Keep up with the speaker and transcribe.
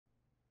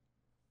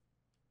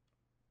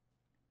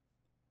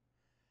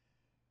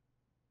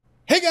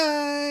Hey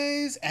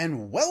guys,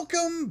 and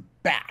welcome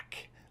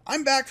back.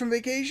 I'm back from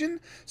vacation,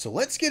 so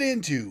let's get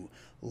into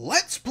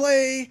Let's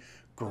Play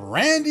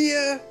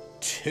Grandia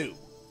 2.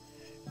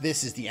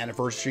 This is the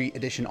anniversary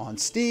edition on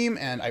Steam,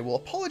 and I will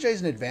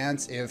apologize in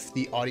advance if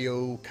the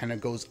audio kind of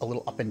goes a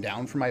little up and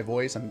down for my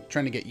voice. I'm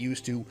trying to get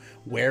used to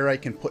where I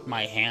can put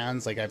my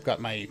hands. Like, I've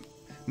got my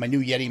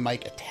new Yeti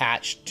mic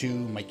attached to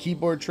my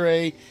keyboard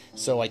tray,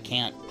 so I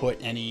can't put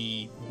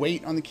any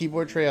weight on the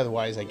keyboard tray,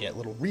 otherwise I get a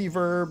little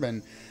reverb.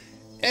 And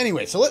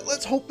anyway, so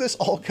let's hope this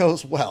all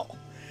goes well.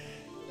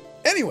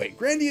 Anyway,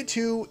 Grandia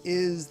 2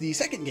 is the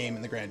second game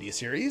in the Grandia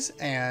series,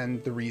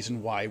 and the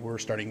reason why we're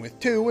starting with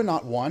 2 and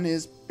not 1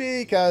 is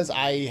because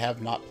I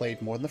have not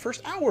played more than the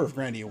first hour of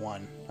Grandia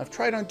 1. I've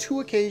tried on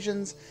 2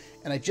 occasions,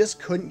 and I just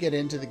couldn't get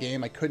into the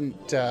game. I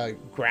couldn't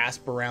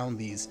grasp around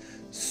these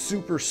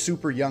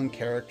super young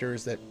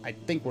characters that I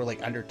think were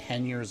like under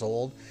 10 years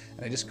old,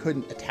 and I just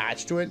couldn't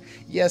attach to it.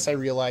 Yes, I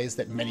realized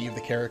that many of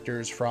the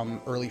characters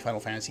from early Final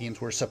Fantasy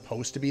games were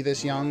supposed to be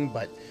this young,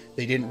 but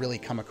they didn't really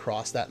come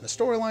across that in the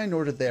storyline,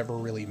 nor did they ever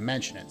really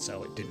mention it,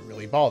 so it didn't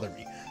really bother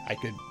me. I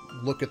could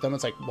look at them,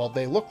 it's like, well,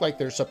 they look like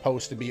they're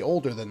supposed to be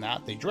older than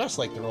that, they dress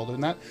like they're older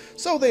than that,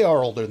 so they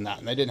are older than that,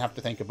 and I didn't have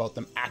to think about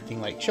them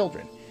acting like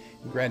children.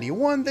 In Grandia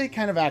 1, they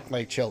kind of act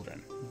like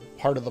children.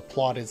 Part of the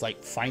plot is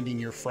like finding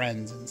your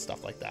friends and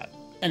stuff like that.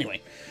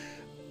 Anyway,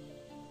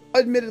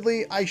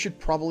 admittedly, I should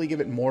probably give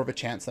it more of a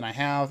chance than I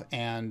have,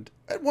 and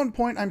at one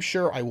point I'm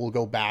sure I will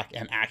go back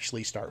and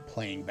actually start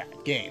playing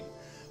that game.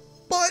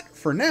 But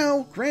for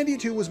now, Grandia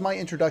 2 was my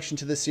introduction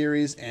to this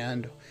series,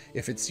 and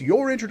if it's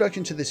your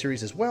introduction to the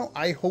series as well,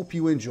 I hope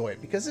you enjoy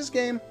it, because this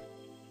game,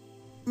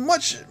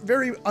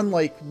 very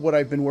unlike what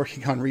I've been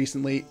working on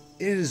recently,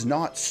 it is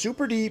not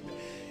super deep.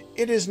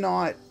 It is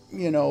not,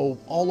 you know,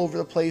 all over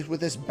the place with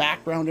this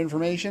background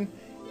information.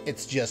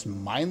 It's just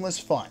mindless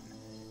fun.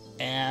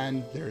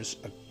 And there's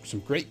some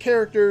great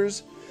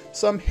characters,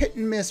 some hit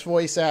and miss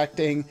voice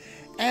acting,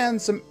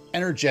 and some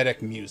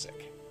energetic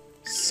music.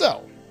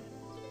 So,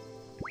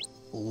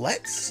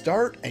 let's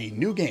start a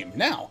new game.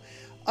 Now,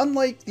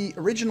 unlike the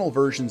original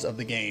versions of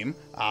the game,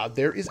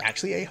 there is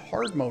actually a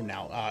hard mode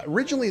now.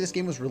 Originally, this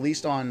game was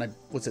released on,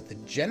 was it the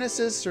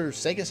Genesis or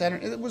Sega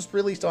Saturn? It was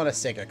released on a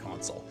Sega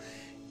console.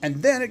 And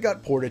then it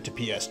got ported to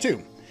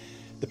PS2.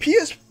 The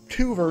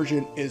PS2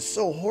 version is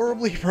so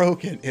horribly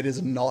broken, it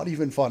is not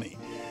even funny.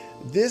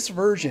 This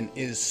version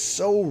is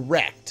so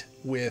wrecked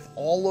with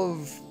all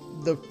of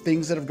the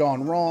things that have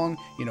gone wrong,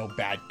 you know,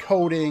 bad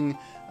coding,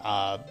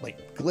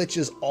 like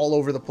glitches all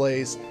over the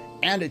place,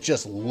 and it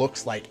just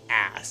looks like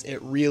ass.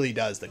 It really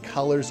does. The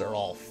colors are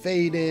all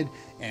faded,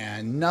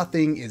 and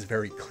nothing is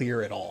very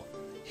clear at all.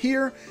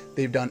 Here,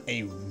 they've done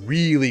a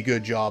really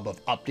good job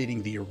of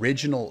updating the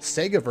original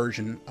Sega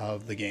version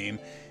of the game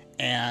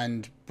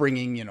and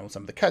bringing, you know,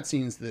 some of the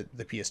cutscenes that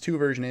the PS2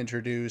 version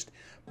introduced.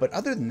 But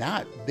other than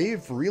that,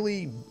 they've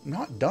really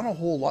not done a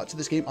whole lot to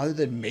this game other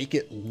than make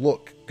it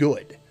look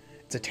good.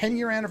 It's a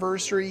 10-year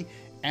anniversary,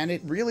 and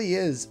it really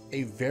is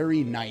a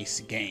very nice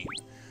game.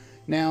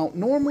 Now,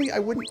 normally I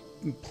wouldn't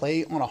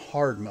play on a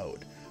hard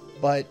mode,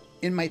 but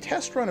in my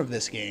test run of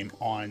this game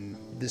on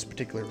this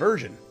particular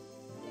version,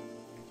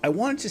 I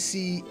wanted to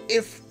see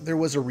if there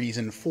was a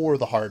reason for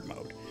the hard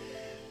mode.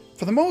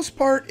 For the most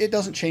part, it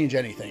doesn't change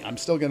anything. I'm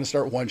still going to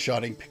start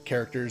one-shotting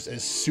characters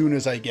as soon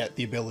as I get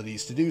the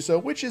abilities to do so,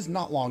 which is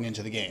not long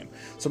into the game.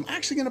 So I'm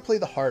actually going to play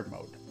the hard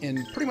mode.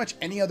 In pretty much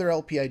any other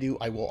LP I do,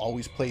 I will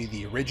always play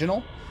the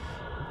original,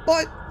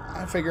 but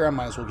I figure I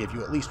might as well give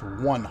you at least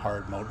one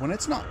hard mode when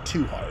it's not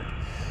too hard.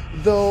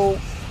 Though,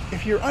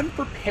 if you're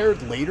unprepared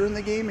later in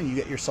the game and you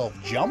get yourself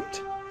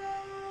jumped,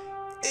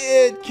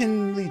 it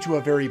can lead to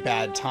a very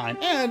bad time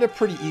and a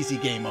pretty easy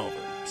game over.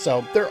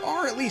 So there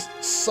are at least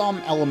some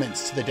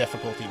elements to the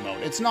difficulty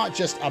mode. It's not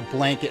just a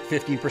blanket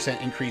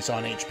 15% increase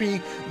on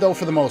HP, though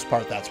for the most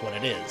part that's what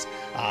it is.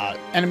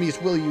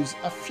 Enemies will use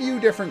a few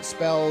different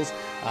spells.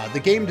 The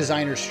game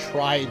designers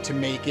tried to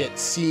make it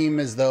seem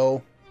as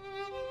though...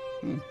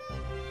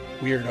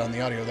 weird on the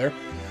audio there.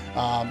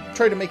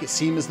 Tried to make it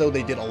seem as though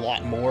they did a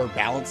lot more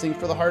balancing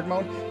for the hard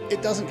mode.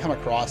 It doesn't come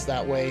across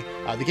that way.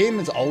 The game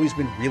has always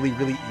been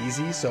really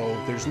easy, so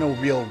there's no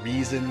real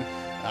reason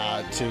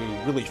to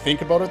really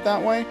think about it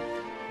that way.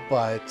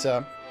 But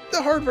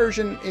the hard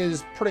version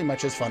is pretty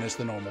much as fun as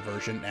the normal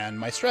version, and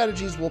my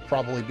strategies will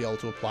probably be able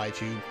to apply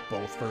to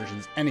both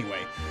versions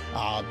anyway.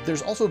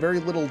 There's also very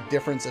little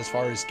difference as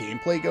far as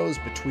gameplay goes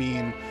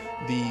between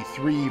the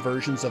 3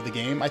 versions of the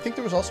game. I think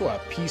there was also a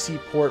PC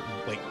port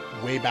like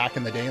way back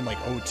in the day in like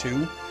 02,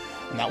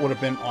 and that would have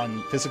been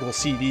on physical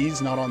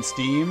CDs, not on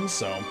Steam,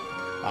 so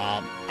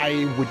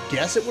I would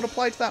guess it would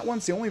apply to that one.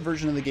 It's the only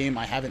version of the game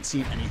I haven't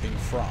seen anything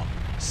from,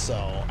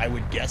 so I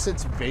would guess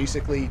it's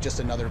basically just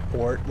another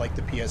port like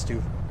the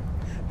PS2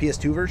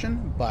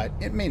 version, but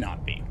it may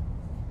not be.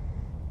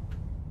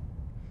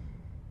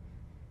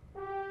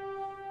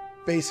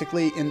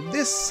 Basically, in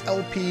this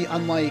LP,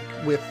 unlike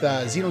with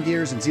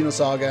Xenogears and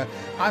Xenosaga,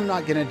 I'm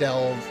not going to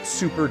delve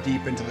super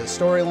deep into the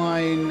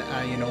storyline,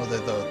 you know,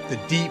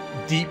 the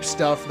deep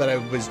stuff that I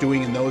was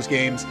doing in those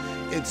games.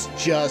 It's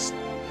just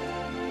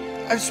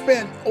I've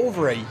spent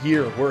over a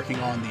year working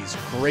on these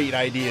great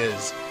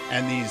ideas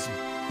and these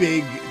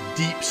big,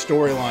 deep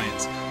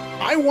storylines.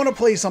 I want to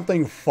play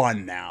something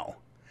fun now.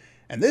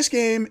 And this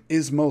game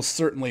is most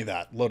certainly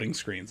that, loading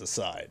screens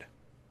aside.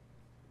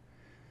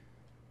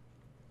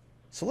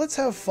 So let's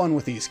have fun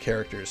with these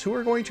characters who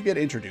are going to get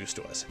introduced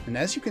to us. And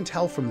as you can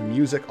tell from the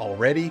music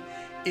already,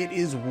 it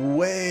is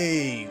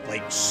way,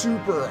 like,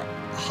 super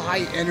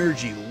high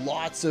energy,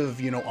 lots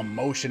of,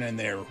 emotion in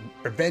there,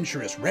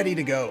 adventurous, ready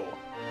to go.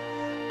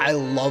 I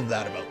love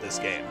that about this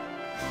game.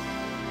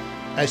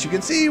 As you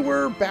can see,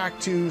 we're back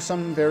to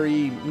some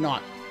very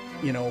not,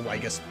 I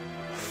guess,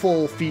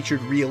 full-featured,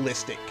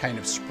 realistic kind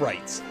of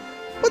sprites.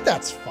 But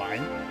that's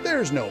fine.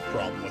 There's no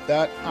problem with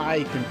that.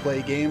 I can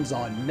play games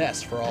on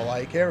NES for all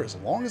I care, as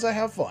long as I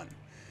have fun.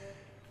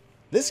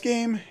 This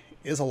game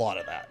is a lot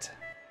of that.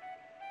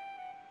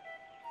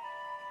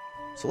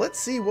 So let's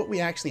see what we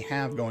actually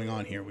have going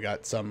on here. We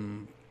got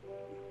some...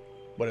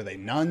 what are they?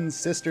 Nuns?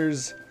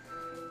 Sisters?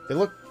 They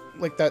look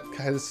like that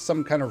has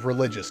some kind of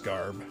religious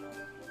garb.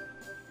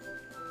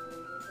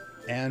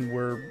 And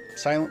we're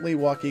silently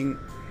walking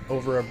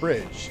over a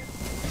bridge.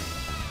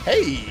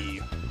 Hey!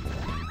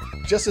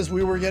 Just as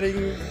we were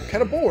getting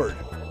kind of bored.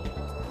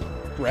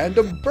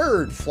 Random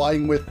bird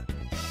flying with...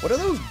 what are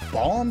those?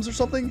 Bombs or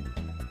something?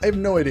 I have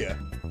no idea.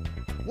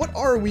 What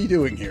are we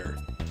doing here?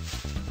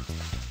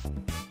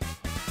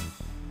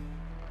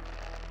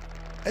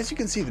 As you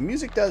can see, the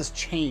music does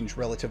change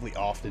relatively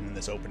often in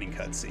this opening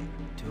cutscene.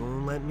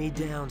 Don't let me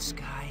down,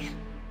 Sky.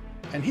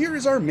 And here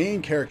is our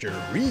main character,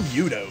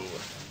 Ryudo.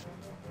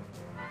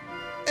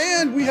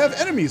 And we have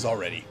enemies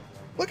already.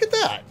 Look at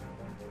that.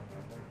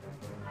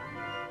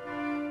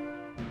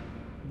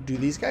 Do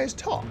these guys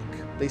talk?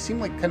 They seem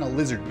like kind of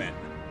lizard men.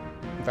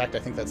 In fact, I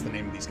think that's the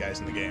name of these guys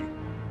in the game.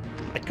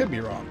 I could be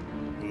wrong.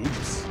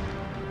 Oops.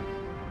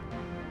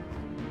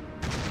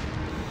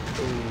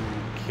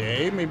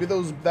 Okay, maybe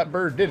that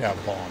bird did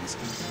have bombs.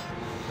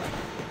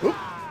 Oop.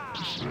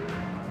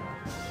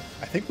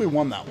 I think we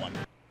won that one.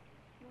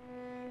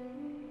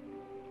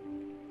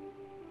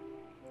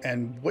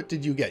 And what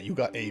did you get? You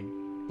got a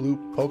blue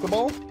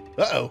Pokeball?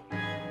 Uh-oh.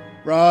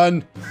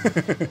 Run!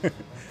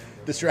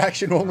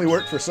 Distraction only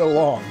worked for so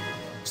long.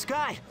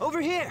 Sky, over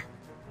here!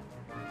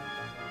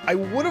 I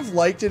would have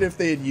liked it if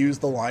they had used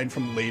the line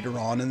from later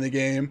on in the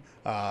game,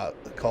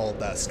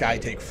 called Sky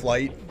Take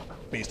Flight,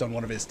 based on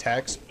one of his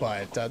texts,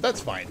 but that's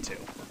fine too.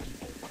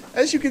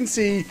 As you can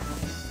see,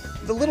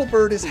 the little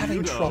bird is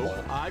having trouble.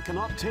 I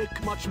cannot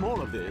take much more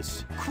of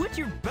this. Quit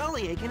your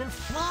belly aching and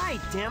fly,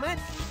 damn it!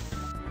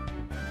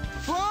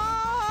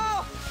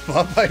 Whoa!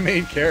 But my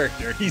main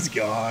character, he's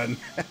gone.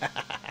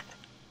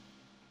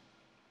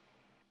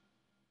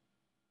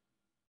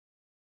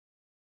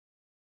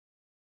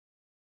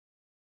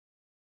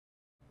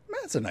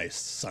 That's a nice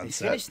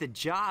sunset. I finished the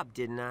job,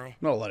 didn't I?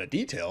 Not a lot of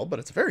detail, but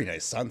it's a very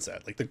nice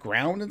sunset. Like, the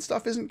ground and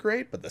stuff isn't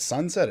great, but the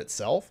sunset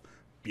itself,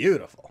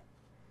 beautiful.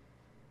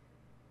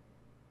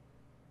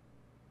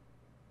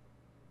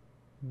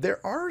 There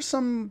are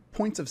some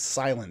points of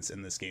silence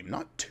in this game.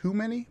 Not too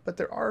many, but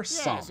there are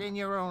some. Yes, in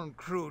your own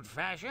crude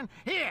fashion.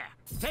 Here,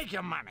 take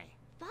your money.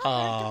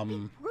 Father, don't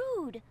be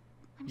rude.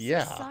 I'm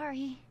yeah. so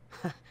sorry.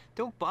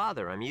 Don't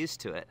bother, I'm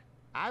used to it.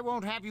 I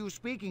won't have you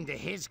speaking to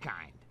his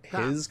kind.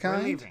 His Come,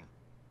 kind? we're leaving.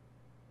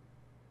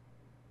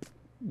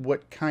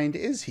 What kind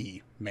is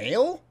he?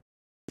 Male?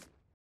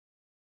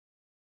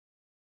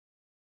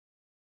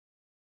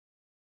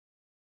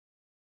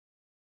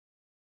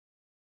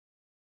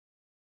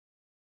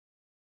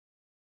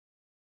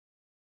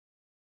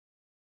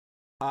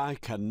 I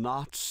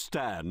cannot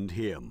stand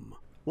him.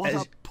 What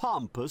a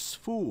pompous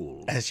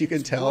fool. As you can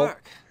It's tell,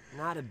 work,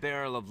 not a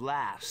barrel of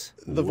laughs.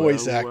 the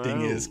voice Well, acting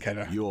well, is kind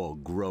of You're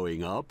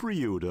growing up,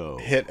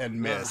 Ryudo. hit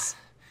and miss.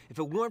 If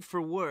it weren't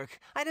for work,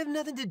 I'd have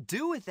nothing to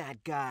do with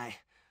that guy.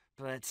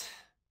 But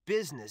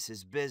business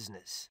is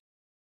business.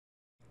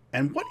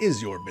 And what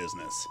is your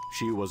business?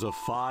 She was a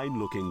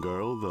fine-looking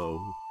girl,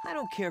 though. I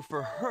don't care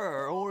for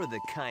her or the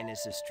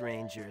kindness of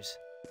strangers.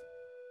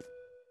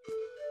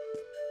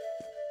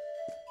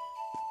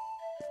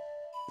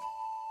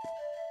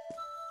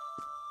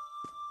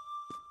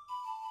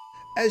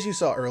 As you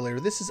saw earlier,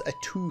 this is a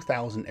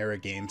 2000 era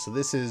game, so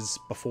this is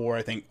before,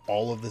 I think,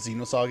 all of the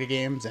Xenosaga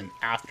games and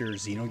after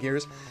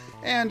Xenogears.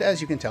 And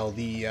as you can tell,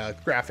 the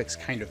graphics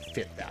kind of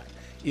fit that.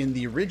 In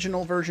the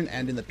original version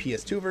and in the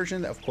PS2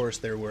 version, of course,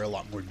 there were a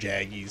lot more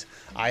jaggies.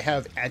 I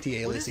have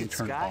anti-aliasing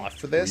turned Sky? off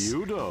for this,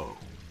 Ryudo,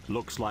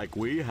 looks like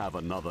we have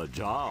another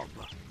job.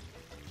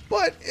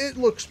 but it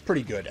looks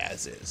pretty good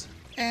as is.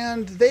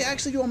 And they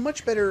actually do a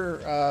much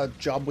better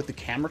job with the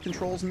camera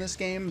controls in this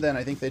game than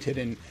I think they did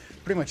in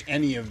pretty much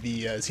any of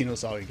the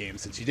Xenosaga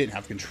games, since you didn't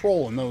have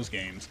control in those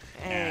games.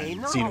 Hey,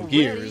 And not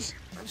Xenogears, already.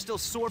 I'm still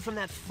sore from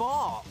that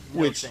fall.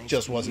 No which thanks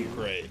just to wasn't you.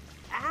 great.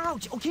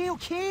 Ouch!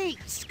 Okay.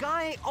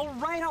 Sky, all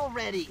right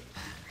already.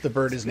 The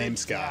bird is Good named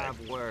Sky,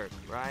 job work,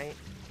 right?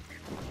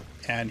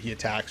 and he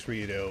attacks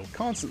Ryudo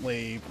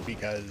constantly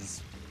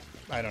because,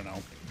 I don't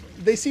know,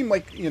 they seem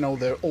like,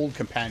 the old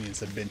companions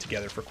have been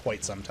together for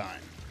quite some time.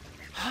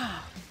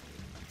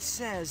 It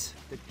says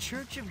the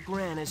Church of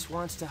Granis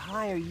wants to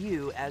hire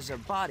you as a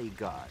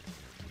bodyguard.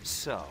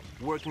 So,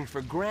 working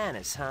for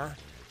Granis, huh?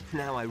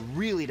 Now I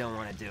really don't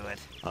want to do it.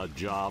 A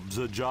job's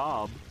a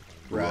job.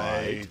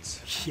 Right.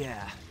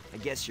 Yeah, I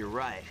guess you're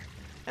right.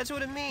 That's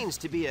what it means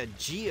to be a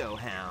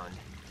geohound.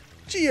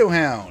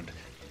 Geohound.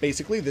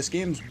 Basically, this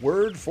game's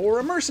word for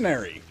a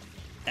mercenary.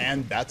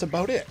 And that's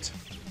about it.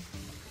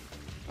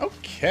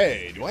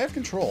 Okay, do I have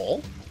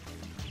control?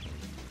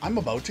 I'm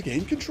about to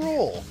gain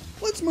control.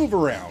 Let's move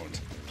around.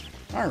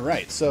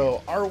 Alright,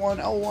 so R1,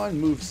 L1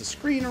 moves the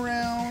screen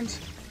around.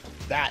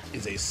 That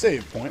is a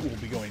save point. We'll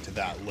be going to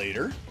that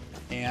later.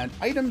 And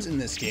items in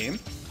this game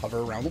hover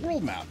around the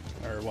world map.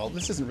 Or, well,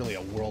 this isn't really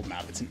a world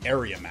map, it's an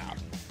area map.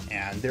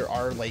 And there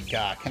are, like,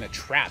 kind of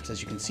traps,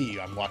 as you can see.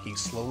 I'm walking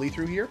slowly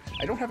through here.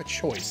 I don't have a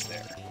choice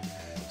there.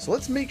 So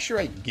let's make sure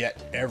I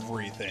get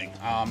everything.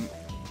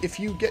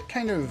 If you get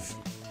kind of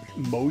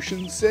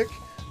motion sick,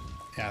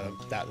 yeah,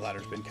 that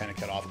ladder's been kind of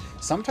cut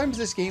off. Sometimes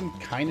this game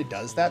kind of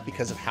does that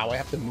because of how I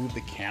have to move the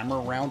camera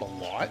around a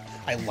lot.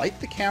 I like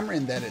the camera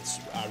in that its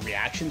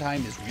reaction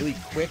time is really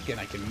quick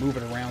and I can move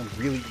it around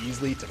really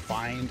easily to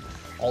find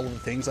all of the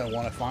things I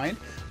want to find,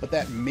 but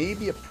that may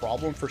be a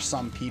problem for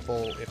some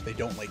people if they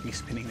don't like me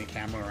spinning the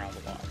camera around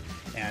a lot.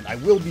 And I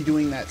will be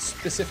doing that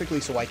specifically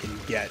so I can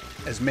get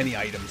as many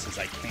items as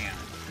I can.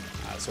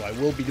 So I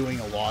will be doing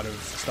a lot of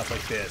stuff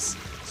like this.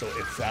 So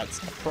if that's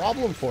a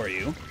problem for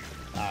you,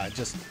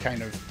 just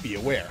kind of be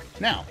aware.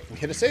 Now, we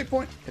hit a save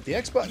point, hit the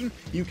X button,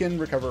 you can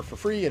recover for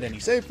free at any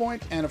save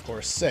point, and of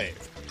course save.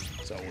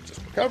 So we'll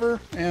just recover,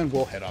 and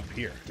we'll head up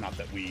here. Not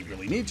that we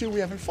really need to, we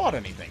haven't fought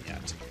anything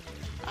yet.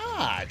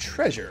 Ah,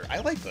 treasure. I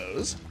like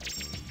those.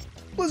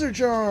 Blizzard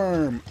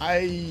Charm.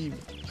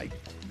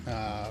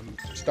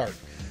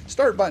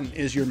 Start button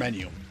is your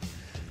menu.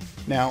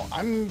 Now,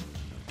 I'm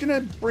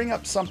gonna bring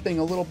up something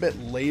a little bit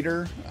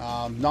later,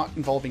 not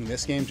involving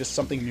this game, just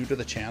something new to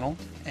the channel.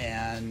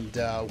 And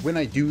when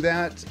I do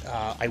that,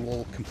 I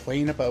will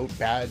complain about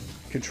bad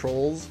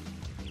controls.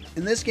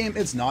 In this game,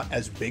 it's not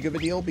as big of a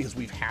deal because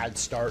we've had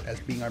start as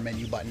being our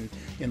menu button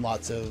in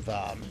lots of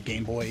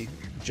Game Boy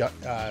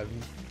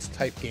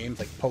type games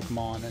like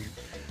Pokemon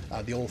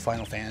and the old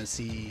Final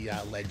Fantasy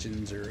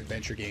Legends or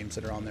Adventure games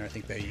that are on there. I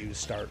think they use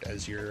start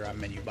as your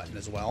menu button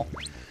as well.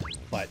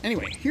 But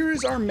anyway, here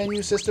is our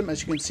menu system.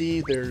 As you can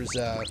see, there's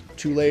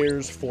 2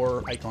 layers,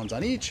 4 icons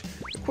on each.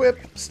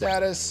 Equip,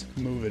 status,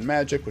 move, and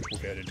magic, which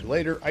we'll get into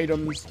later.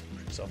 Items,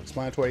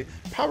 self-explanatory.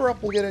 Power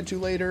up we'll get into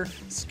later.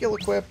 Skill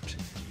equipped,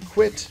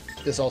 quit.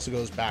 This also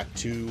goes back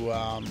to,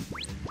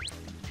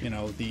 you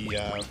know,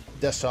 the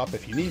desktop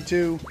if you need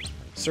to.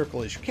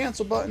 Circle is your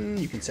cancel button.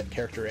 You can set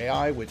character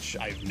AI, which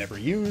I've never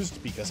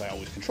used because I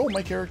always control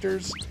my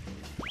characters.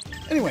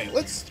 Anyway,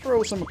 let's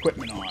throw some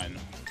equipment on.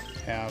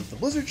 Have the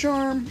Blizzard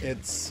Charm.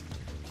 It's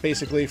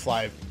basically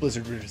 5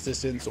 blizzard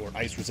resistance or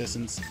ice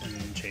resistance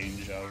and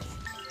change of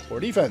 4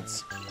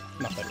 defense.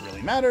 Not that it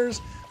really matters.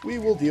 We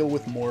will deal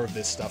with more of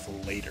this stuff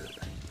later.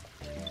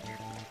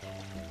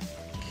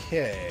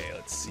 Okay,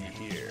 let's see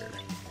here.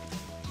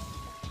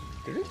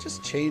 Did it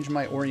just change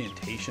my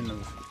orientation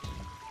of...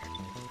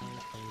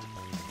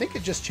 I think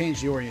it just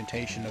changed the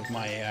orientation of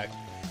my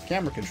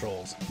camera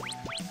controls.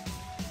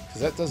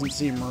 Because that doesn't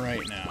seem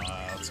right now.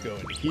 Let's go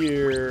into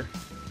here.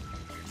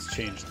 Let's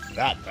change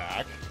that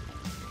back.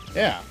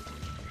 Yeah,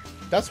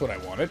 that's what I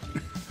wanted.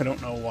 I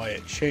don't know why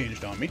it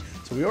changed on me.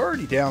 So we're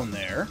already down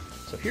there.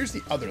 So here's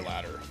the other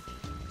ladder.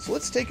 So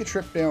let's take a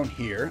trip down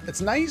here. It's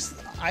nice,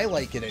 I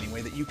like it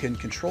anyway, that you can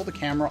control the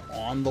camera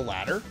on the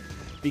ladder.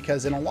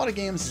 Because in a lot of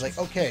games, it's like,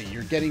 okay,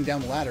 you're getting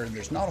down the ladder and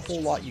there's not a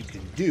whole lot you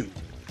can do.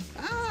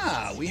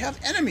 Ah, we have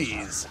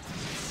enemies.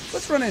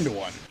 Let's run into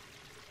one.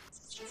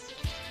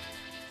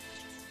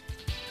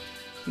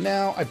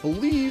 Now, I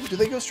believe, do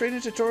they go straight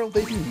into tutorial?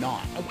 They do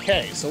not.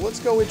 Okay, so let's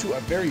go into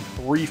a very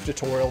brief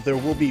tutorial. There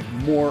will be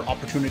more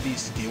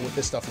opportunities to deal with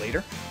this stuff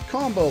later.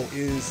 Combo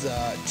is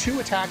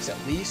 2 attacks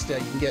at least. You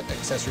can get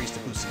accessories to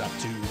boost it up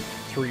to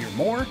 3 or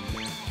more.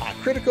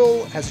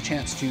 Critical has a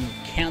chance to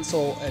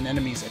cancel an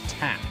enemy's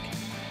attack.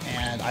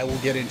 And I will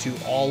get into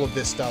all of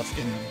this stuff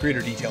in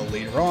greater detail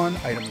later on.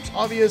 Items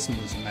obvious,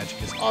 moves and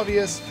magic is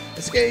obvious.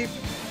 Escape,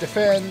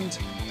 defend,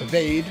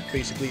 evade,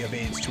 basically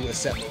evades to a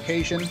set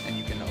location, and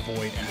you can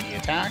avoid enemy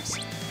attacks.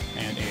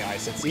 And AI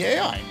sets the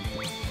AI.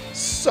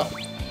 So,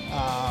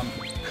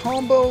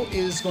 combo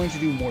is going to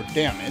do more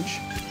damage,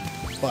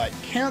 but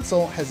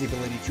cancel has the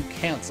ability to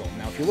cancel.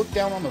 Now, if you look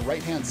down on the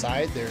right-hand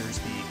side, there's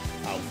the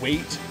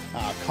wait,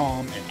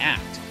 calm, and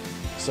act.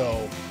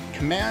 So,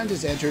 command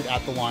is entered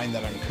at the line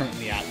that I'm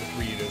currently at with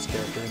Ryudo's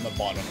character in the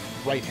bottom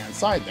right-hand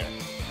side there.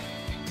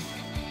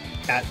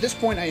 At this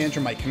point, I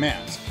enter my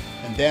commands,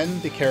 and then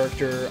the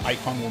character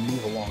icon will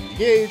move along the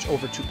gauge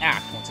over to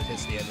act. Once it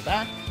hits the end of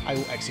act, I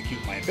will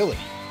execute my ability.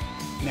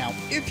 Now,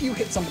 if you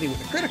hit somebody with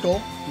a critical,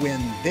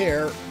 when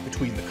they're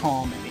between the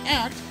calm and the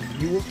act,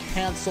 you will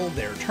cancel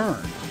their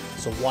turn.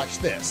 So watch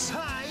this.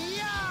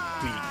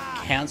 We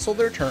cancel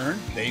their turn,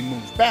 they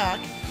move back,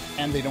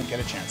 and they don't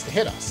get a chance to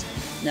hit us.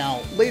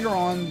 Now, later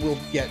on, we'll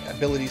get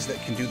abilities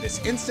that can do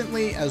this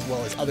instantly, as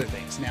well as other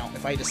things. Now,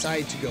 if I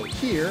decide to go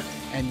here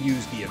and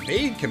use the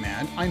evade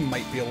command, I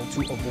might be able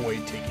to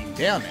avoid taking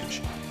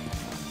damage.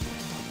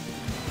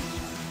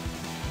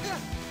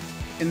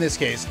 In this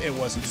case, it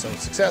wasn't so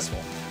successful.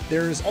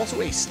 There's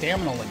also a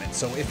stamina limit,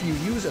 so if you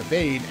use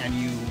evade and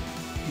you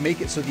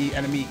make it so the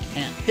enemy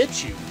can't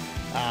hit you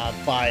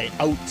by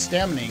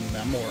out-staminaing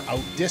them or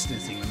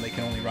out-distancing them, they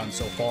can only run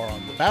so far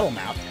on the battle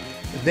map,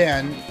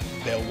 then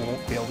they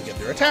won't be able to get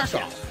their attack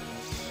off.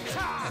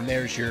 And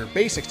there's your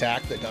basic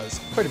attack that does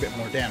quite a bit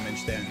more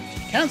damage than the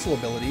cancel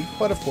ability,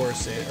 but of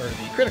course, or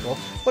the critical,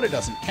 but it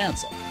doesn't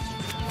cancel.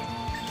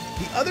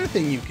 The other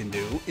thing you can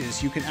do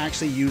is you can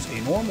actually use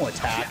a normal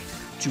attack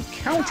to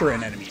counter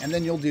an enemy, and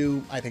then you'll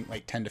do, I think,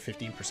 like 10 to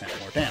 15%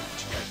 more damage.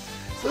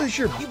 So there's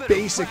your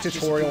basic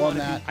tutorial on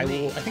that. I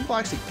think I'll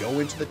actually go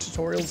into the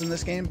tutorials in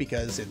this game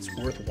because it's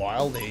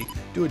worthwhile. They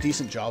do a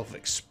decent job of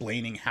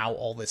explaining how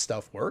all this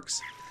stuff works.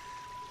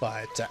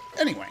 But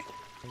anyway,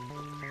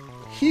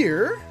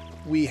 here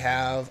we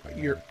have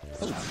your...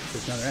 Oh,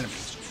 there's another enemy.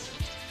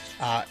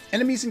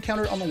 Enemies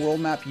encountered on the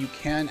world map, you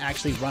can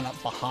actually run up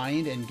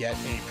behind and get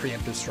a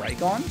preemptive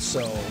strike on,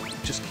 so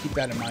just keep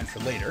that in mind for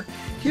later.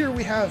 Here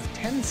we have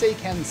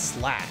Tenseiken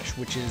Slash,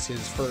 which is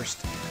his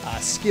first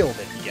skill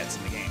that he gets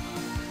in the game.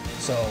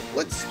 So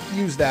let's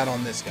use that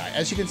on this guy.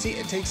 As you can see,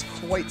 it takes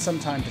quite some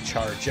time to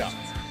charge up.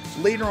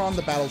 Later on,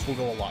 the battles will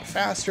go a lot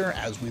faster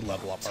as we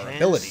level up our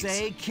abilities.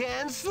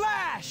 Tenseiken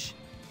Slash!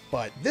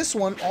 But this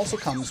one also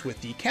comes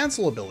with the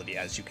cancel ability,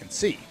 as you can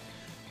see.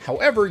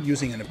 However,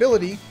 using an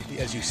ability,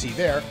 as you see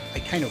there, I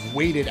kind of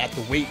waited at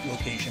the wait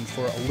location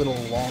for a little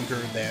longer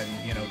than,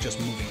 you know, just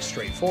moving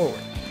straight forward.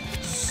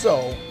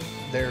 So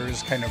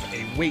there's kind of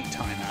a wait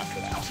time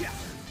after that.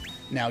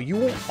 Now, you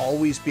won't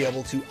always be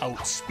able to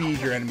outspeed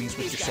your enemies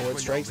with your sword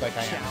strikes like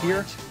I am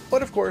here,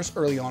 but of course,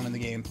 early on in the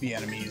game, the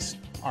enemies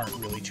aren't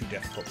really too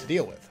difficult to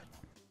deal with.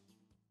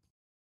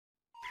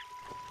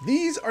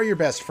 These are your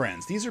best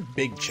friends. These are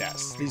big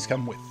chests. These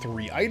come with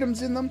 3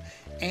 items in them,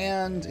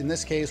 and in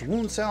this case,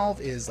 Wound Salve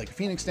is like a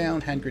Phoenix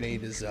Down, Hand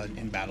Grenade is an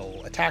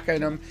in-battle attack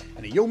item,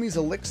 and a Yomi's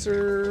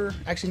Elixir...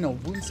 Actually, no,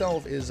 Wound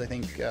Salve is, I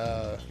think,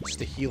 just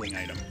a healing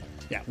item.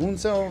 Yeah, Wound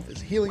Salve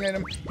is a healing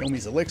item,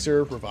 Yomi's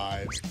Elixir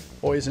revives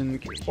poison,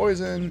 cures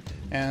poison,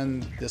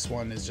 and this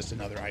one is just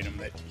another item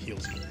that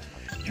heals you.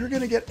 You're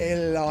gonna get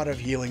a lot of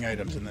healing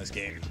items in this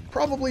game.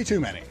 Probably too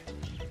many,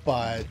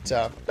 but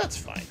that's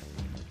fine.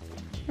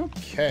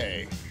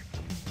 Okay.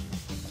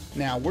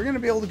 Now, we're going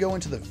to be able to go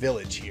into the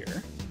village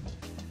here.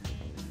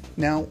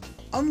 Now,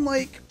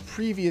 unlike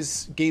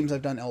previous games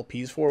I've done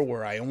LPs for,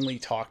 where I only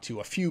talk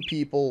to a few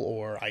people,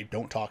 or I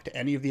don't talk to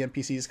any of the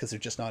NPCs because they're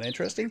just not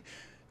interesting,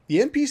 the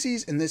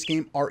NPCs in this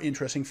game are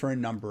interesting for a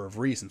number of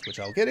reasons, which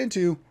I'll get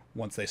into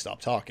once they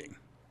stop talking.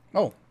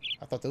 Oh,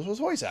 I thought this was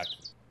voice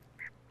acted.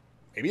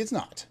 Maybe it's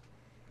not.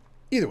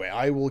 Either way,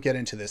 I will get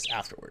into this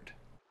afterward.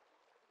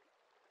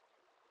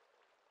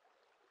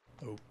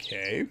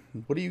 Okay,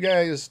 what are you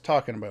guys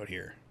talking about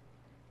here?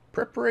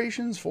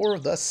 Preparations for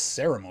the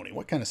ceremony.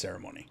 What kind of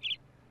ceremony?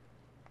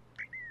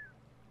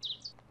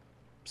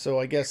 So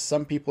I guess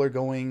some people are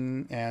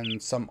going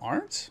and some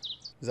aren't?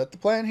 Is that the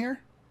plan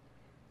here?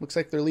 Looks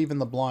like they're leaving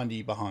the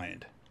blondie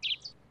behind.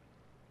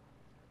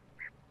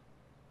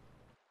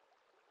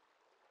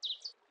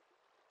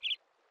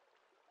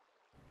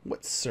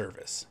 What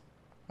service?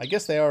 I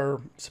guess they are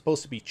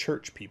supposed to be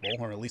church people,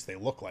 or at least they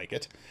look like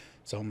it.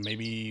 So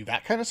maybe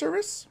that kind of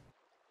service?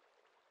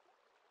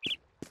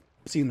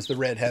 Seems the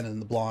redhead and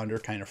the blonde are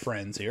kind of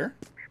friends here.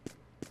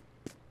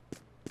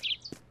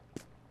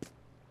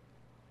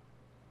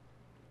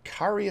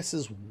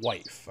 Carius's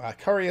wife.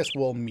 Carius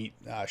will meet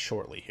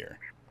shortly here.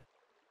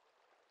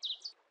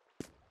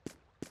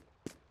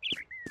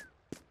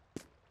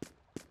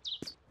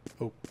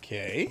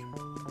 Okay.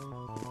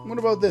 What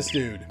about this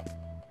dude?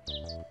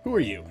 Who are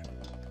you?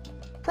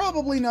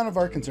 Probably none of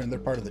our concern. They're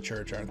part of the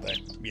church, aren't they?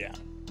 Yeah.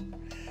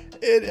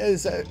 It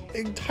is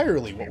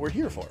entirely what we're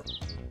here for.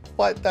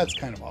 But that's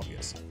kind of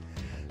obvious.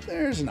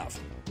 There's enough.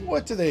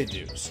 What do they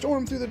do?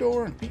 Storm through the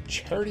door and beat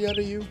charity out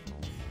of you?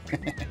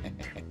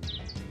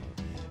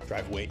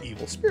 Drive away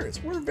evil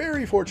spirits. We're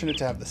very fortunate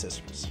to have the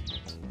sisters.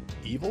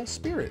 Evil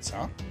spirits,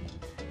 huh?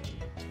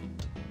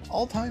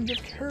 All kinds of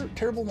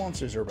terrible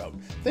monsters are about.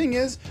 Thing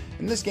is,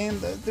 in this game,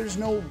 there's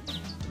no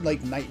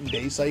like night and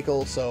day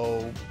cycle,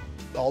 so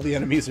all the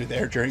enemies are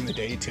there during the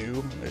day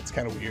too. It's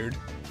kind of weird.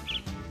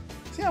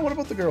 So yeah, what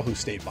about the girl who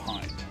stayed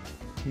behind?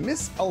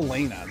 Miss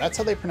Elena. That's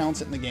how they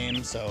pronounce it in the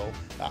game, so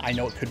I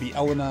know it could be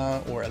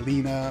Elena or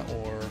Elena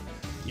or,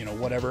 you know,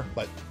 whatever,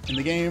 but in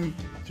the game,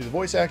 through the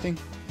voice acting,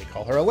 they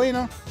call her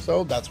Elena,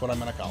 so that's what I'm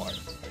going to call her.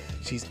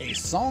 She's a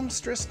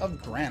songstress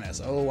of Granis.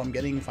 Oh, I'm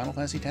getting Final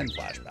Fantasy X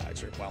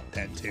flashbacks, or, well,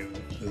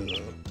 10-2.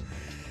 Ugh.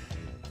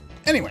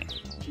 Anyway,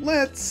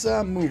 let's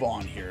move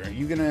on here. Are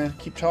you going to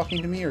keep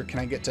talking to me, or can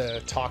I get to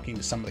talking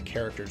to some of the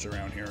characters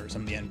around here, or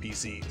some of the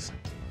NPCs?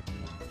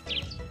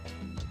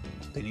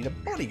 They need a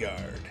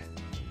bodyguard.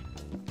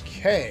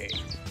 Okay.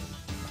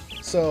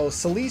 So,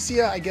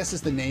 Cilicia, I guess,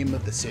 is the name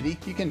of the city.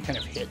 You can kind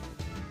of hit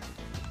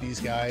these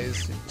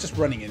guys. Just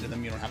running into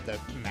them, you don't have to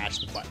mash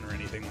the button or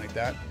anything like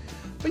that.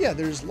 But yeah,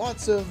 there's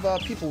lots of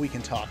people we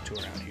can talk to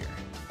around here.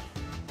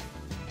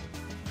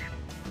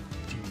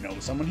 Do you know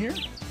someone here?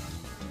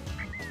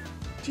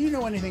 Do you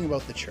know anything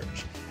about the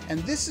church? And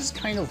this is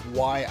kind of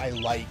why I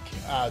like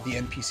the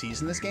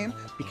NPCs in this game,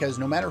 because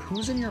no matter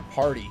who's in your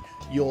party,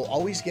 you'll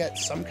always get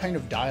some kind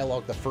of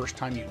dialogue the first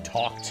time you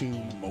talk to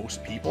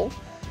most people.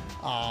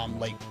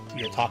 Like,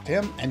 you'll talk to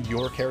him, and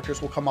your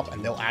characters will come up,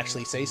 and they'll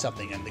actually say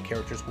something, and the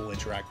characters will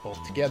interact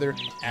both together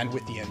and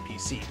with the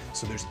NPC.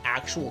 So there's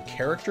actual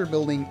character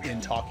building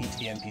in talking to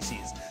the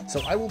NPCs.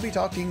 So I will be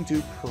talking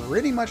to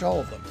pretty much all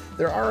of them.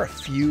 There are a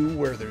few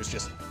where there's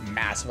just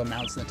massive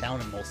amounts in the town,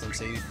 and most of them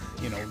say,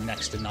 you know,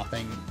 next to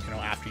nothing, you know,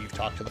 after you've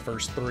talked to the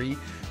first 3.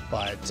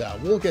 But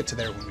we'll get to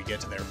there when we get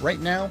to there. Right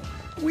now,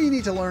 we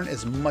need to learn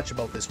as much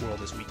about this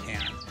world as we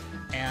can.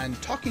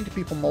 And talking to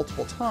people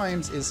multiple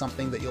times is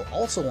something that you'll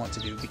also want to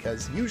do,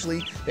 because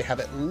usually they have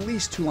at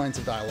least 2 lines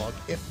of dialogue,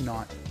 if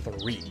not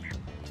 3.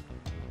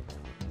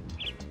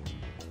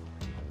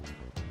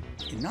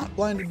 You're not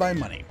blinded by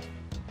money.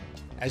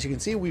 As you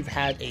can see, we've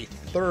had a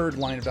 3rd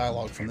line of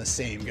dialogue from the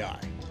same guy,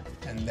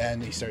 and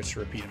then he starts to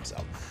repeat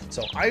himself.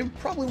 So I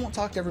probably won't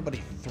talk to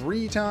everybody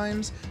 3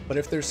 times, but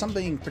if there's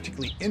something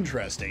particularly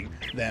interesting,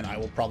 then I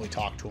will probably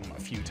talk to him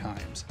a few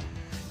times.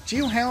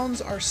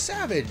 Geohounds are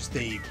savage.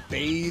 They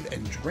bathe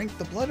and drink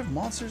the blood of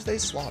monsters they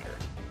slaughter.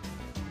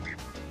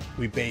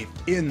 We bathe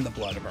in the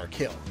blood of our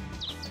kill.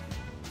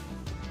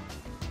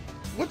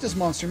 What does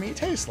monster meat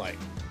taste like?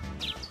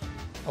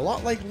 A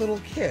lot like little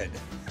kid.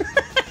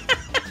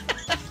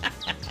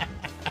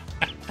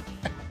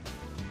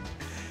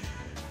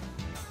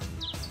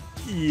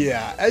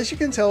 Yeah, as you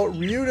can tell,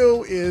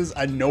 Ryudo is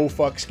a no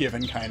fucks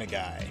given kind of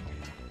guy.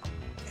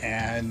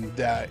 And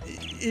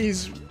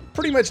he's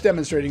pretty much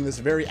demonstrating this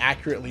very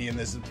accurately in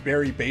this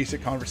very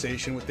basic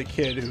conversation with the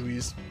kid who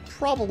he's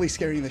probably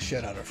scaring the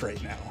shit out of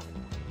right now.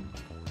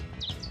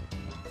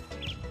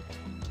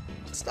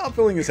 Stop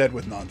filling his head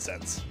with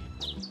nonsense.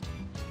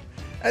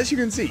 As you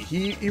can see,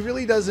 he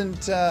really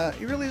doesn't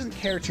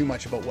care too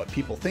much about what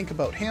people think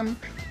about him,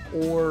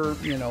 or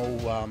you know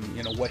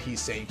what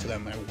he's saying to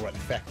them and what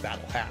effect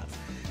that'll have.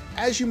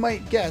 As you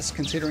might guess,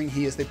 considering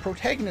he is the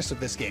protagonist of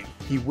this game,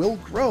 he will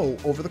grow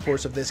over the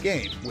course of this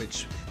game,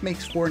 which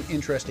makes for an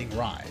interesting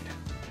ride.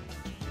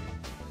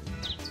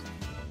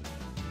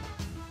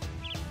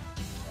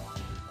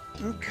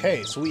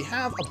 Okay, so we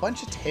have a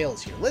bunch of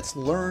tales here. Let's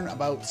learn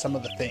about some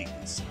of the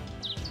things.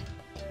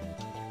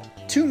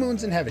 2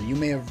 moons in heaven. You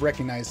may have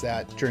recognized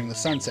that during the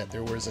sunset.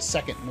 There was a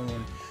second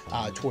moon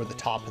toward the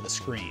top of the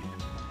screen.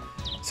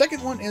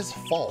 Second one is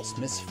false.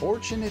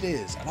 Misfortune it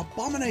is, an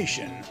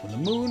abomination. When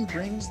the moon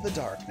brings the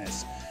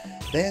darkness,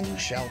 then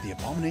shall the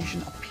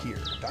abomination appear.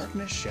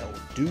 Darkness shall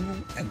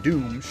doom, and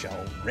doom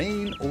shall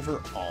reign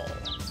over all.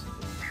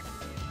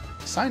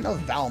 Sign of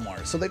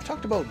Valmar. So they've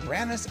talked about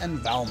Grannis and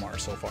Valmar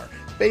so far.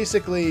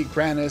 Basically,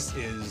 Grannis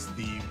is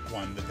the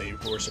one that they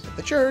worship at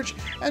the church,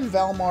 and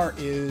Valmar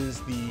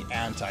is the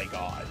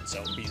anti-god.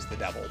 So he's the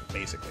devil,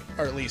 basically.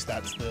 Or at least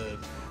that's the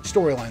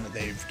storyline that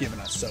they've given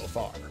us so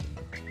far.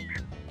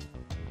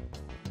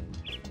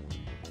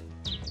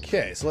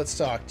 Okay, so let's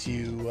talk to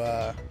you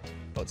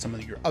about some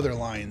of your other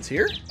lines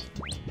here.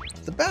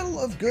 The battle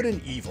of good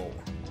and evil.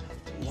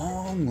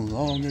 Long,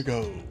 long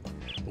ago,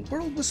 the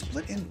world was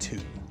split in 2.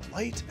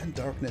 Light and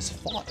darkness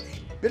fought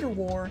a bitter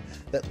war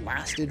that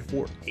lasted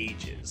for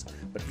ages.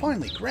 But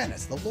finally,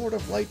 Grannis, the Lord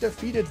of Light,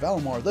 defeated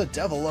Valmar, the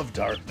Devil of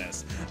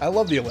Darkness. I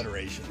love the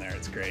alliteration there,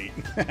 it's great.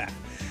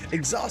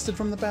 Exhausted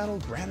from the battle,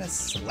 Grannis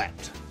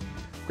slept.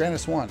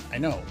 Grannis won, I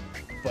know,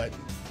 but,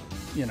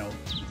 you know,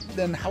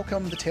 then how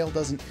come the tale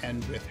doesn't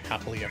end with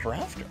happily ever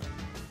after?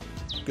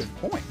 Good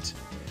point.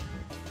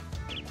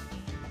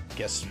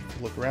 Guess if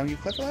you look around you,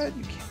 clever lad,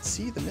 you can't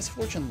see the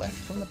misfortune left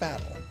from the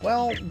battle.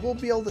 Well, we'll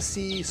be able to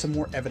see some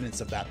more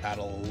evidence of that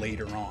battle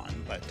later on,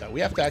 but we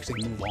have to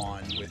actually move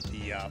on with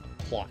the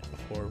plot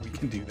before we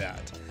can do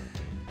that.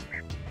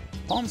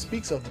 Poem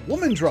speaks of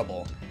woman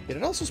trouble, yet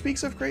it also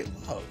speaks of great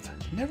love.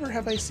 Never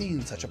have I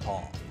seen such a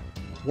poem.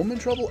 Woman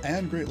trouble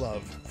and great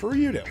love. For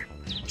you to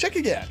check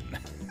again.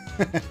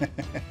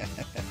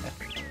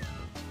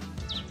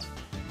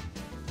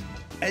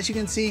 As you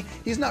can see,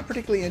 he's not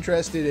particularly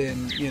interested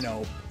in, you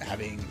know,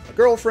 having a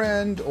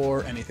girlfriend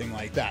or anything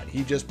like that.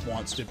 He just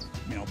wants to,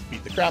 you know,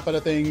 beat the crap out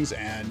of things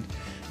and,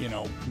 you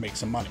know, make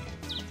some money.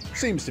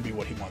 Seems to be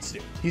what he wants to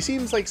do. He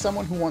seems like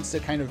someone who wants to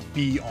kind of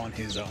be on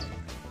his own.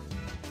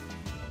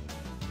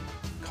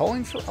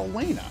 Calling for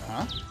Elena,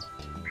 huh?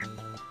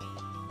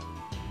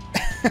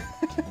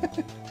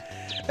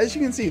 As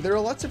you can see, there are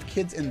lots of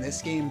kids in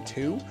this game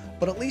too,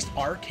 but at least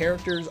our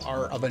characters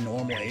are of a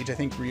normal age. I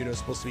think Ryudo's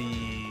supposed to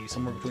be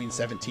somewhere between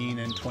 17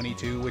 and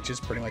 22, which is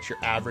pretty much your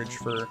average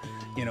for,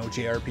 you know,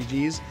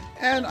 JRPGs,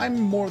 and I'm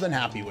more than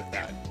happy with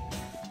that.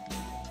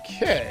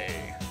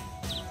 Okay.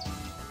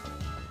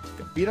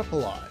 Got beat up a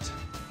lot.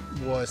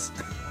 Was...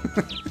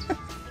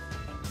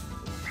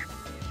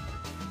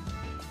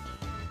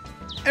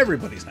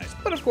 Everybody's nice,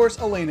 but of course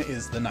Elena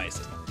is the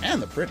nicest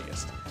and the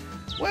prettiest.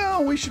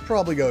 Well, we should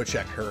probably go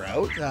check her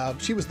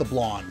out. She was the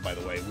blonde, by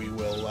the way. We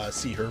will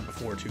see her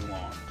before too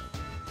long.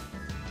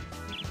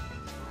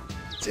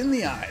 It's in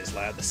the eyes,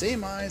 lad. The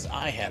same eyes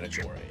I had at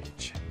your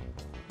age.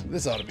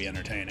 This ought to be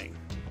entertaining.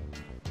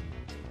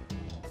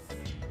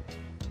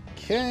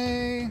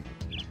 Okay.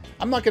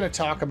 I'm not going to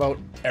talk about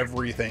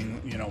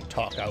everything, you know,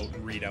 talk out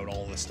and read out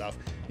all this stuff.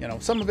 You know,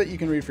 some of it you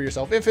can read for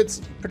yourself. If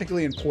it's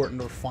particularly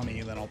important or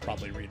funny, then I'll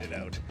probably read it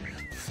out.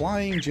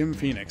 Flying Jim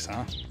Phoenix,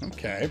 huh?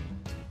 Okay.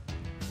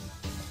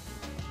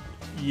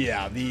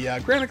 Yeah, the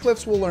granite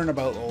cliffs we'll learn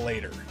about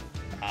later.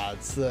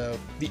 It's the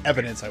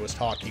evidence I was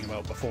talking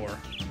about before.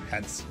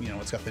 Hence, you know,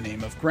 it's got the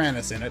name of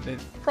Granis in it. It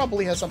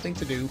probably has something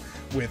to do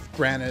with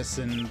Granis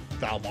and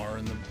Valmar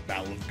and the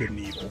Battle of Good and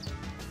Evil.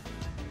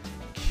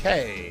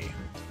 Okay.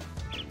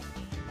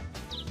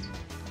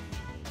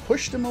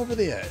 Pushed him over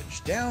the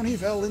edge. Down he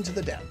fell into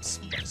the depths.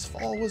 But his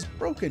fall was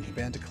broken. He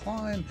began to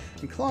climb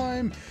and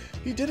climb.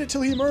 He did it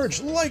till he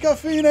emerged like a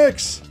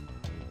phoenix.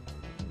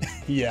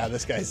 Yeah,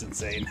 this guy's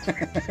insane.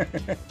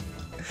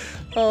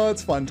 Oh,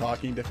 it's fun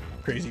talking to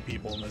crazy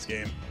people in this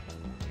game.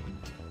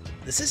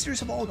 The sisters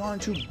have all gone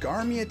to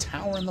Garmia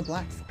Tower in the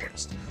Black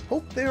Forest.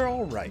 Hope they're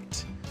all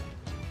right.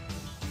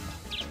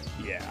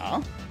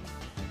 Yeah.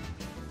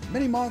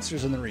 Many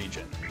monsters in the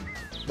region.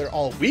 They're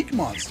all weak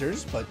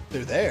monsters, but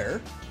they're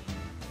there.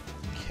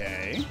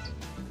 Okay.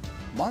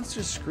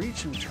 Monsters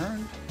screeched and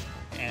returned,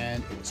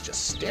 and it was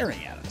just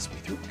staring at us. We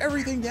threw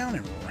everything down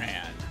and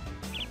ran.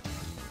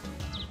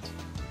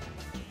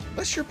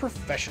 Unless you're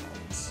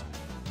professionals.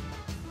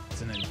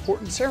 It's an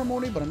important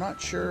ceremony, but I'm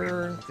not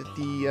sure that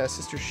the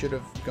sisters should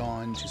have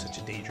gone to such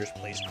a dangerous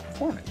place to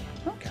perform it.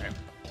 Okay.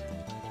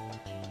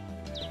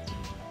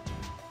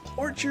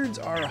 Orchards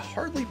are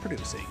hardly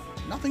producing.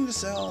 Nothing to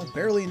sell,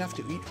 barely enough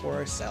to eat for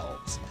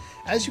ourselves.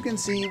 As you can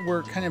see,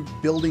 we're kind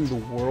of building the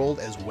world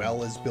as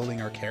well as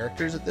building our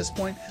characters at this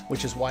point,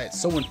 which is why it's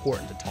so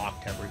important to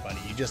talk to everybody.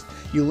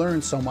 You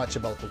learn so much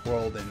about the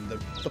world, and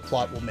the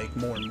plot will make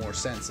more and more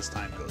sense as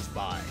time goes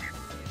by.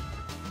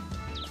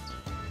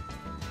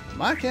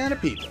 My kind of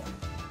people.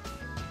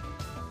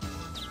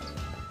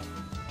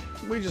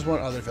 We just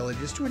want other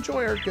villages to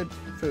enjoy our good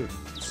food.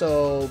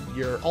 So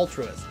you're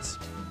altruists.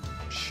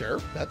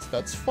 Sure,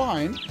 that's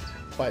fine,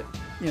 but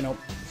you know,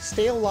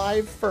 stay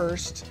alive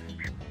first,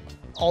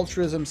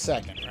 altruism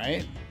second,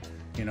 right?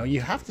 You know, you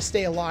have to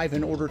stay alive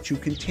in order to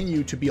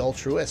continue to be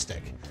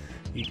altruistic.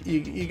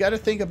 You got to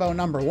think about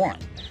number one.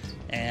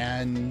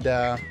 And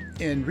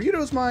in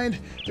Ryudo's mind,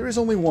 there is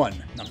only one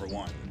number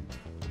one.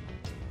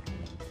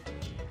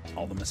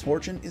 All the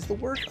misfortune is the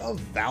work of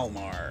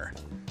Valmar.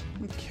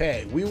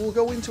 Okay, we will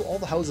go into all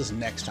the houses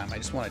next time. I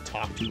just want to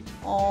talk to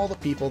all the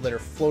people that are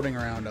floating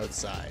around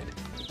outside.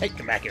 Hey,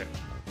 come back here.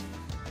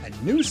 A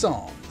new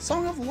song,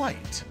 Song of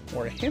Light,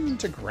 or a hymn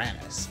to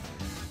Granis.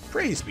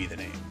 Praise be the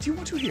name. Do you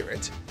want to hear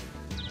it?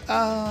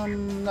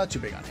 Not too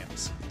big on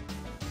hymns.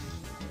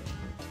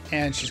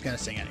 And she's gonna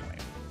sing anyway.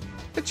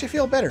 Bet you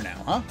feel better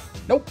now, huh?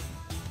 Nope.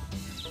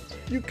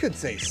 You could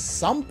say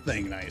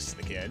something nice to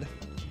the kid.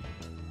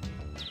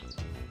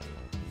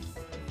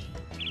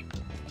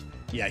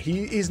 Yeah,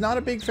 he's not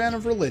a big fan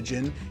of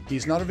religion.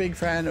 He's not a big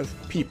fan of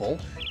people.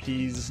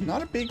 He's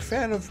not a big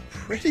fan of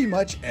pretty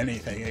much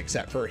anything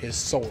except for his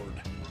sword.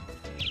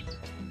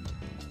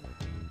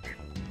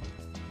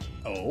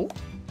 Oh?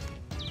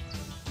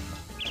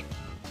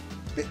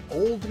 Bit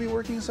old to be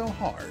working so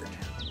hard.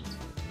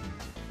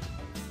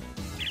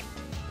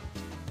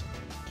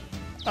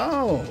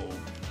 Oh.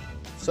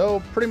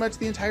 So pretty much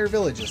the entire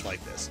village is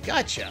like this.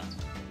 Gotcha.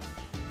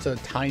 It's a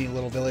tiny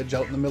little village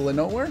out in the middle of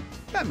nowhere.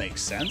 That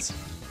makes sense.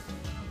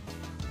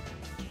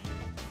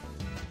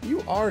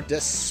 You are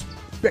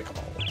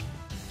despicable.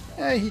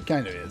 He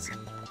kind of is.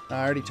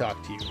 I already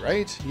talked to you,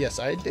 right? Yes,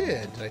 I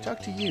did. Did I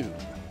talk to you?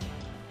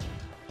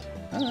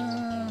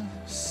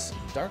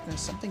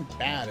 Darkness, something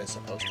bad is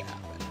supposed to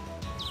happen.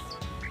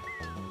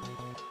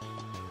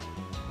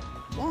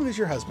 As long as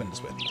your husband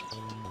is with you.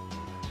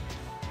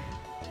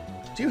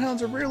 Two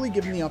hounds are rarely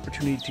given the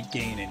opportunity to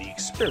gain any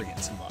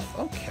experience in love.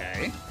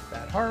 Okay.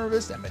 Bad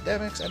harvest,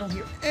 epidemics. I don't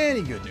hear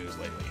any good news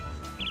lately.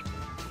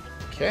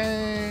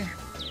 Okay.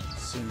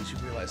 As soon as you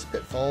realize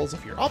pitfalls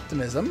of your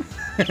optimism.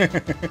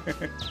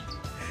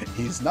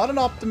 He's not an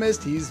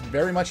optimist, he's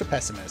very much a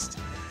pessimist.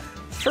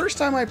 First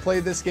time I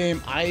played this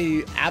game,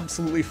 I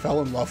absolutely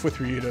fell in love with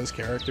Ryudo's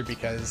character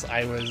because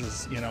I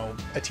was, you know,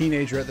 a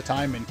teenager at the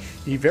time, and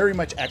he very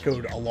much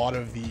echoed a lot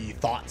of the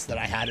thoughts that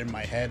I had in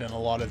my head and a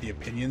lot of the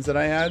opinions that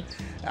I had.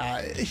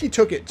 He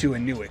took it to a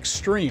new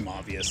extreme,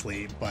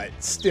 obviously, but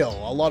still,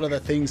 a lot of the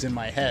things in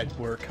my head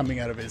were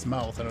coming out of his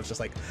mouth, and I was just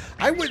like,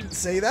 I wouldn't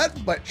say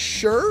that, but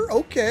sure,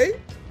 okay.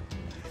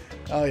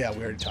 Oh yeah,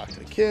 we already talked to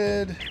the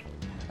kid.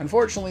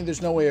 Unfortunately,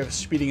 there's no way of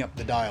speeding up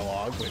the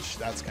dialogue, which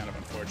that's kind of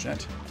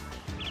unfortunate.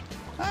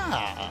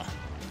 Ah,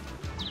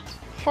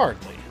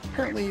 hardly.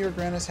 Apparently your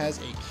Granis has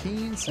a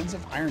keen sense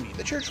of irony.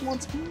 The church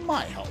wants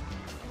my help.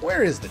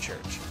 Where is the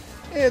church?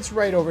 It's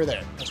right over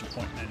there. Doesn't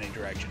point in any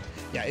direction.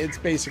 Yeah, it's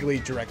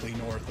basically directly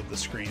north of the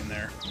screen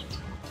there.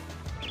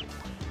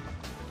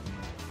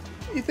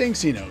 He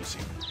thinks he knows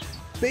you.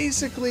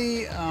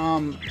 Basically,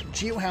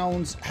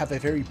 geohounds have a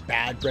very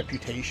bad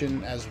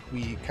reputation, as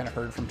we kind of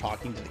heard from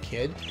talking to the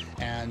kid,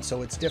 and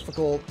so it's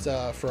difficult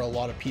for a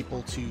lot of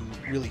people to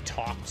really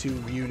talk to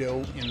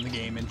Ryudo in the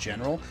game in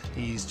general.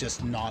 He's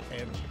just not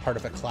a part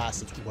of a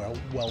class that's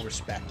well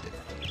respected.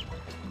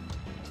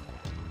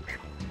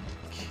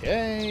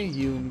 Okay,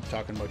 you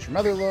talking about your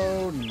mother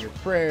load and your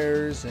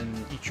prayers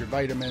and eat your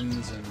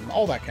vitamins and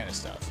all that kind of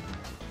stuff.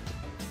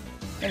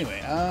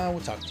 Anyway, we'll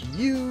talk to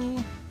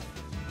you.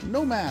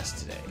 No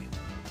mass today.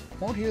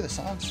 Won't hear the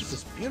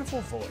songstress's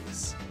beautiful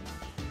voice.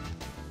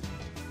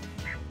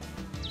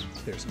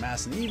 There's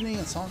mass in the evening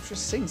and the songstress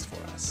sings for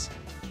us.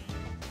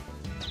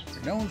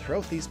 We're known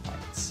throughout these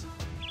parts.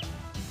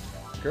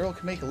 A girl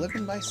can make a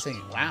living by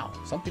singing. Wow,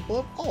 some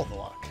people have all the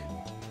luck.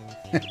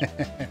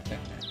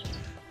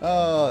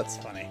 Oh, that's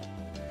funny.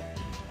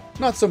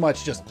 Not so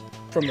much just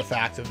from the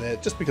fact of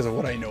it, just because of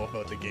what I know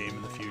about the game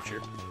in the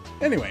future.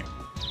 Anyway.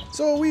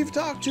 So we've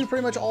talked to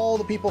pretty much all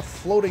the people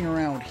floating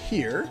around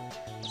here.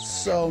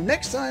 So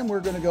next time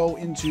we're going to go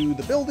into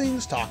the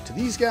buildings, talk to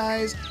these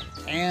guys,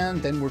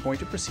 and then we're going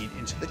to proceed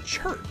into the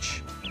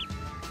church.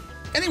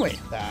 Anyway,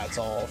 that's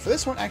all for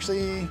this one.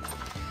 Actually,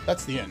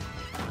 that's the end.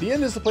 The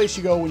end is the place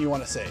you go when you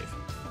want to save.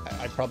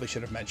 I probably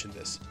should have mentioned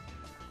this.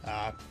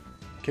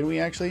 Can we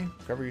actually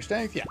recover your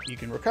strength? Yeah, you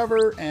can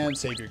recover and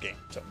save your game.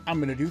 So I'm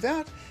going to do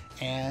that.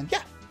 And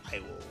yeah, I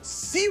will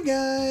see you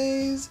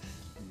guys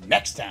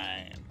next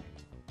time.